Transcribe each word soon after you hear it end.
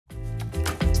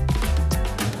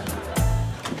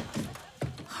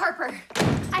Harper,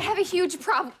 I have a huge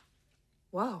problem.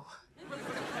 Whoa.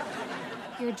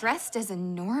 You're dressed as a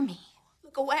normie.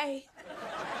 Look away.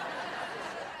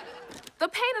 The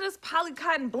pain of this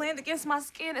polycotton blend against my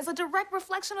skin is a direct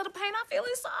reflection of the pain I feel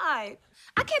inside.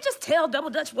 I can't just tell Double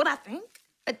Dutch what I think.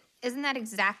 But isn't that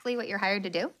exactly what you're hired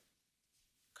to do?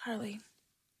 Carly,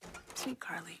 sweet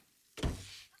Carly,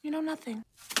 you know nothing.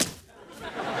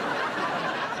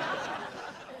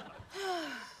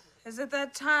 Is it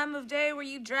that time of day where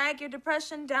you drag your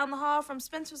depression down the hall from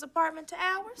Spencer's apartment to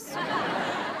ours?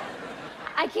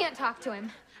 I can't talk to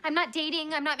him. I'm not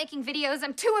dating, I'm not making videos,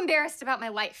 I'm too embarrassed about my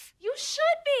life. You should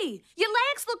be. Your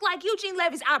legs look like Eugene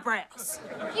Levy's eyebrows.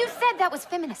 You said that was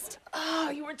feminist.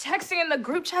 Oh, you were texting in the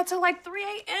group chat till like 3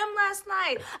 a.m. last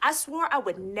night. I swore I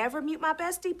would never mute my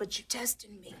bestie, but you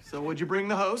tested me. So would you bring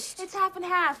the host? It's half and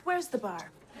half. Where's the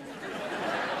bar?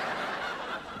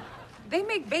 They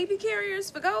make baby carriers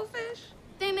for goldfish?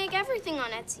 They make everything on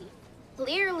Etsy.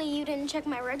 Clearly, you didn't check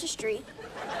my registry.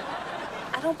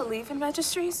 I don't believe in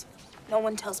registries. No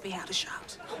one tells me how to shop.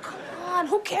 Oh, come on.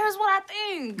 Who cares what I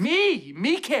think?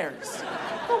 Me cares.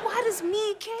 But why does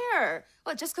me care?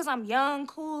 What, just because I'm young,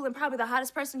 cool, and probably the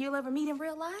hottest person you'll ever meet in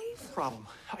real life? Problem.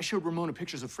 I showed Ramona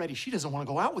pictures of Freddie. She doesn't want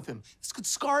to go out with him. This could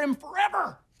scar him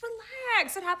forever.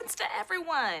 Relax. It happens to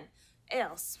everyone.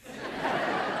 Else.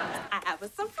 I have a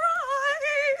surprise.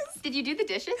 Did you do the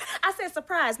dishes? I said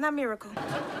surprise, not miracle.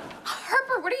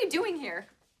 Harper, what are you doing here?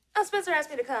 Oh, Spencer asked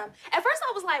me to come. At first,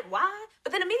 I was like, why?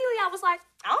 But then immediately I was like,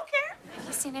 I don't care. Have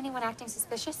you seen anyone acting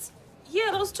suspicious?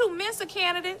 Yeah, those two Mensa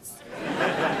candidates. You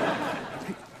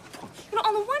know,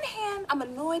 on the one hand, I'm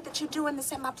annoyed that you're doing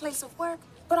this at my place of work.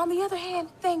 But on the other hand,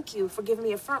 thank you for giving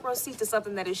me a front row seat to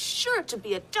something that is sure to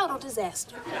be a total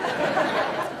disaster.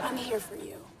 I'm here for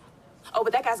you. Oh,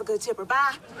 but that guy's a good tipper.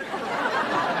 Bye.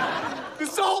 The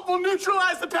salt will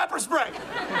neutralize the pepper spray.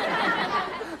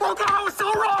 Oh, God, I was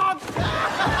so wrong.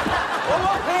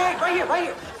 Whoa, hey, right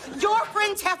here. Your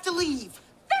friends have to leave.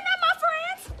 They're not my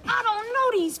friends. I don't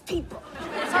know these people.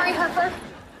 Sorry, Harper.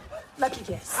 Lucky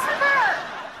guess. Harper!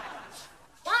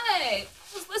 What? I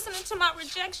was listening to my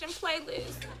rejection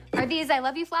playlist. Are these I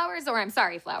love you flowers or I'm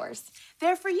sorry flowers?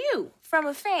 They're for you, from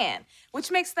a fan,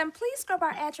 which makes them please scrub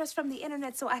our address from the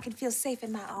internet so I can feel safe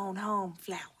in my own home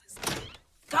flowers.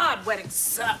 God, weddings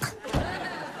suck.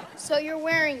 So you're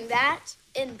wearing that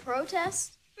in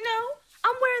protest? No,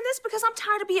 I'm wearing this because I'm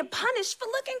tired of being punished for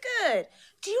looking good.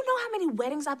 Do you know how many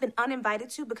weddings I've been uninvited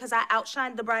to because I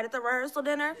outshined the bride at the rehearsal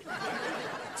dinner?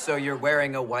 So you're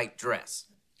wearing a white dress?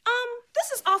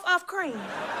 This is off cream.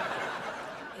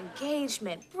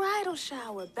 Engagement, bridal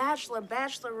shower, bachelor,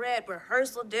 bachelorette,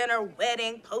 rehearsal dinner,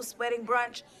 wedding, post-wedding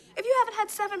brunch. If you haven't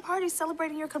had 7 parties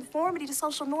celebrating your conformity to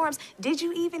social norms, did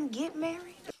you even get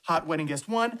married? Hot wedding guest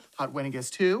 1, hot wedding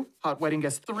guest 2, hot wedding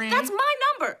guest 3. That's my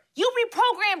number. You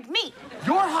reprogrammed me.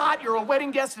 You're hot, you're a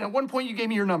wedding guest, and at one point you gave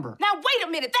me your number. Now, wait a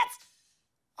minute. That's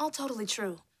all totally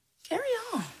true. Carry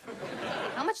on.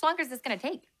 How much longer is this gonna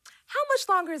take? How much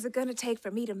longer is it gonna take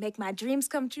for me to make my dreams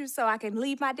come true so I can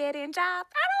leave my dead-end job?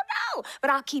 I don't know, but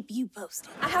I'll keep you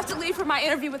posted. I have to leave for my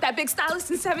interview with that big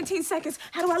stylist in 17 seconds.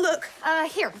 How do I look?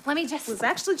 Here, let me just... Was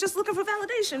actually just looking for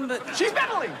validation, but... She's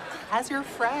meddling! As your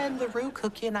friend, LaRue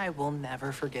Cookie and I will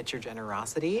never forget your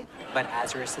generosity. But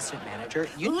as your assistant manager,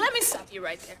 you... Let me stop you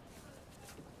right there.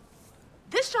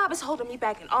 This job is holding me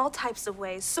back in all types of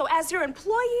ways. So as your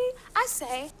employee, I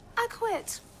say, I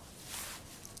quit.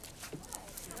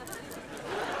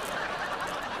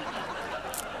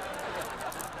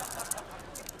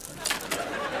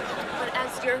 But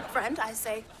as your friend, I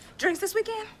say, drinks this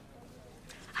weekend?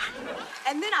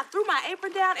 And then I threw my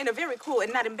apron down in a very cool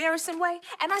and not embarrassing way,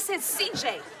 and I said,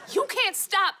 CJ, you can't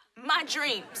stop my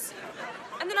dreams.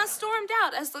 And then I stormed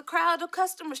out as the crowd of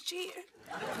customers cheered.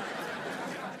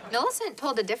 Millicent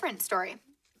told a different story.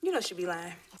 You know she'd be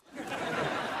lying.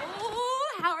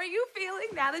 Oh, how are you feeling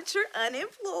now that you're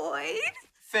unemployed?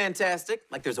 Fantastic.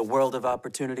 Like there's a world of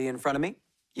opportunity in front of me.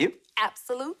 You?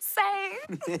 Absolute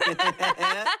same.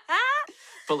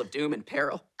 Full of doom and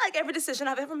peril. Like every decision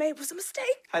I've ever made was a mistake.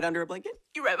 Hide under a blanket?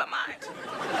 You read my mind.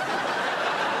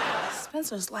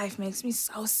 Spencer's life makes me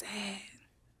so sad.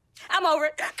 I'm over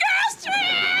it. Girls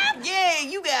trip! Yay,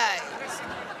 you guys!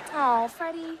 Oh,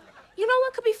 Freddie. You know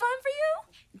what could be fun for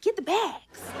you? Get the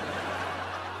bags.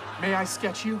 May I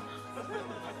sketch you?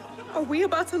 Are we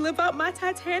about to live out my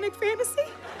Titanic fantasy?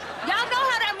 Y'all know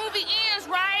how that movie ends,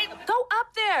 right? Go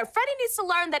up there. Freddie needs to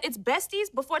learn that it's besties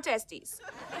before testes.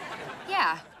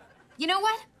 Yeah. You know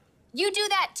what? You do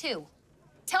that too.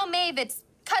 Tell Maeve it's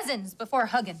cousins before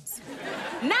Huggins.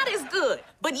 Not as good,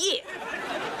 but yeah.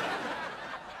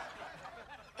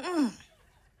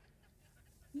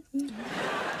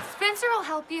 will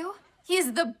help you.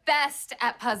 He's the best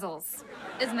at puzzles.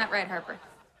 Isn't that right, Harper?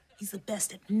 He's the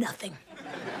best at nothing.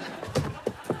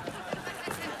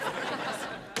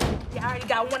 Yeah, I already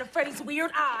got one of Freddie's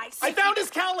weird eyes. I found his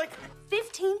cowlick.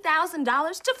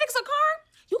 $15,000 to fix a car?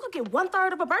 You could get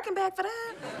 1/3 of a Birkin bag for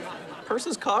that.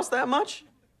 Purses cost that much?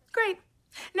 Great.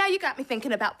 Now you got me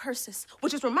thinking about purses,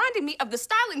 which is reminding me of the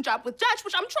styling job with Dutch,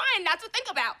 which I'm trying not to think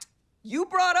about. You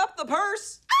brought up the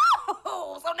purse.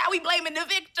 Oh, so now we blaming the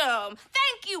victim.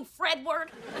 Thank you, Fredward.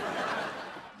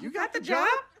 You got the job?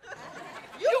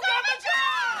 You got the job!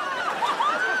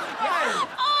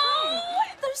 Oh,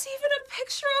 there's even a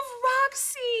picture of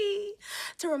Roxy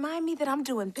to remind me that I'm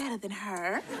doing better than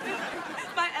her.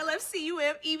 My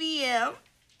LFCUM EBM.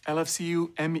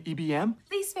 LFCU MEBM?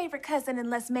 Least favorite cousin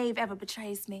unless Maeve ever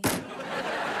betrays me.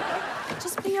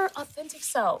 Just be your authentic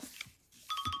self.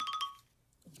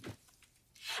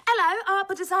 Hello,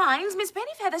 Harper Designs. Miss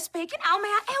Pennyfeather speaking. How may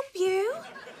I help you?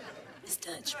 Miss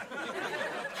Dutch.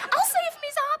 I'll see if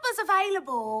Miss Harper's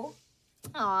available.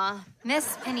 Aw,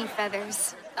 Miss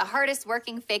Pennyfeathers, the hardest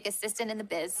working fake assistant in the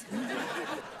biz.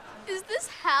 Is this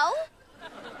hell?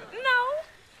 No.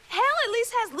 Hell at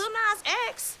least has Lil Nas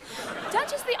X.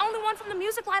 Dutch is the only one from the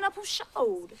music lineup who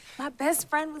showed. My best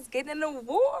friend was getting an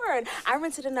award. I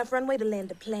rented enough runway to land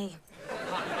a plane.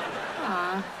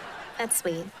 Aw, that's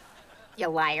sweet. You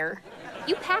liar.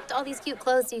 You packed all these cute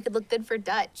clothes so you could look good for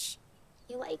Dutch.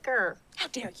 You like her. How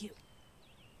dare you?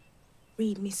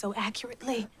 Read me so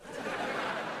accurately.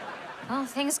 Well,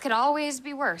 things could always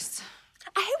be worse.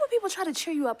 I hate when people try to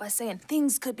cheer you up by saying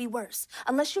things could be worse,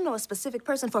 unless you know a specific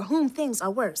person for whom things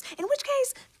are worse, in which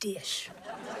case, dish.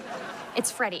 It's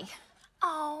Freddie.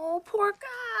 Oh, poor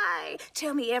guy.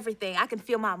 Tell me everything. I can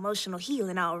feel my emotional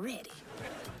healing already.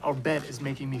 Our bet is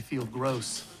making me feel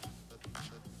gross.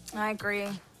 I agree.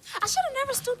 I should have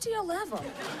never stooped to your level.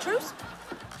 Truce?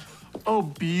 Oh,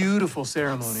 beautiful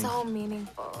ceremony. So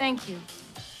meaningful. Thank you.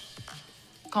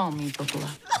 Call me Bubba.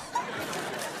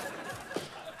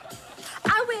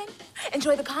 I win.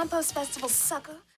 Enjoy the Compost Festival, sucker.